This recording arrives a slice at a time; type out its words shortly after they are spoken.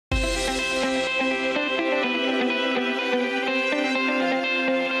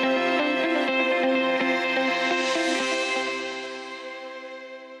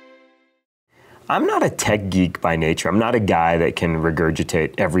I'm not a tech geek by nature. I'm not a guy that can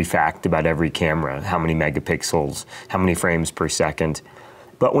regurgitate every fact about every camera, how many megapixels, how many frames per second.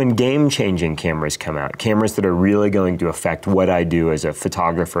 But when game-changing cameras come out, cameras that are really going to affect what I do as a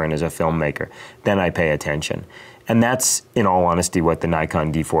photographer and as a filmmaker, then I pay attention. And that's, in all honesty, what the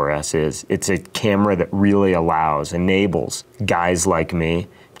Nikon D4S is. It's a camera that really enables guys like me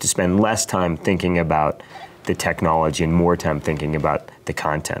to spend less time thinking about the technology and more time thinking about the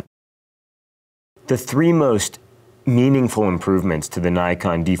content. The three most meaningful improvements to the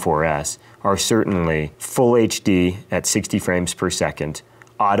Nikon D4S are certainly full HD at 60 frames per second,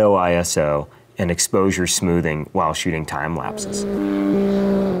 auto ISO, and exposure smoothing while shooting time lapses.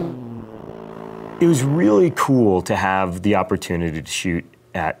 It was really cool to have the opportunity to shoot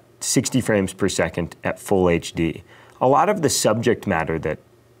at 60 frames per second at full HD. A lot of the subject matter that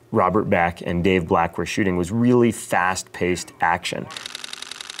Robert Beck and Dave Black were shooting was really fast-paced action.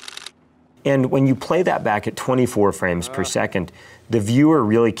 And when you play that back at 24 frames per second, the viewer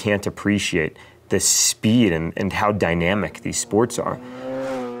really can't appreciate the speed and how dynamic these sports are.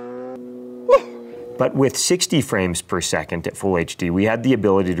 But with 60 frames per second at full HD, we had the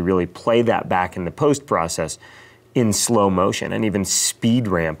ability to really play that back in the post-process in slow motion and even speed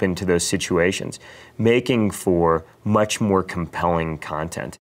ramp into those situations, making for much more compelling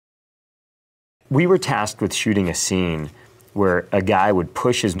content. We were tasked with shooting a scene where a guy would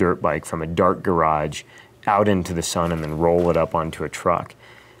push his dirt bike from a dark garage out into the sun and then roll it up onto a truck.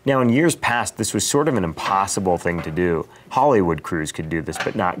 Now, in years past, this was sort of an impossible thing to do. Hollywood crews could do this,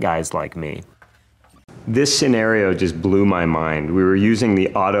 but not guys like me. This scenario just blew my mind. We were using the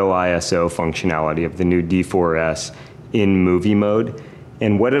auto ISO functionality of the new D4S in movie mode,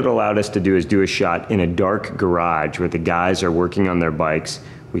 and what it allowed us to do is do a shot in a dark garage where the guys are working on their bikes.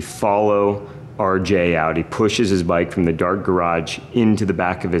 We follow RJ out. He pushes his bike from the dark garage into the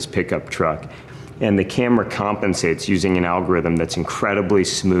back of his pickup truck. And the camera compensates using an algorithm that's incredibly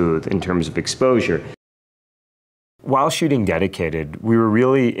smooth in terms of exposure. While shooting dedicated, we were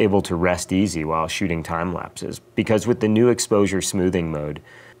really able to rest easy while shooting time lapses, because with the new exposure smoothing mode,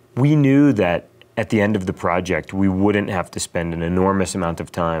 we knew that at the end of the project, we wouldn't have to spend an enormous amount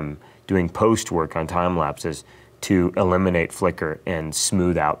of time doing post work on time lapses to eliminate flicker and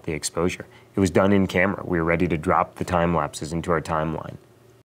smooth out the exposure. It was done in camera. We were ready to drop the time lapses into our timeline.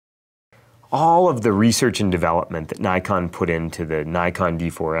 All of the research and development that Nikon put into the Nikon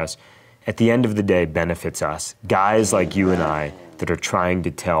D4S, at the end of the day, benefits us, guys like you and I that are trying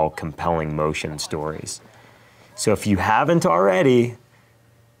to tell compelling motion stories. So if you haven't already,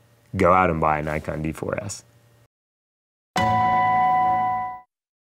 go out and buy a Nikon D4S.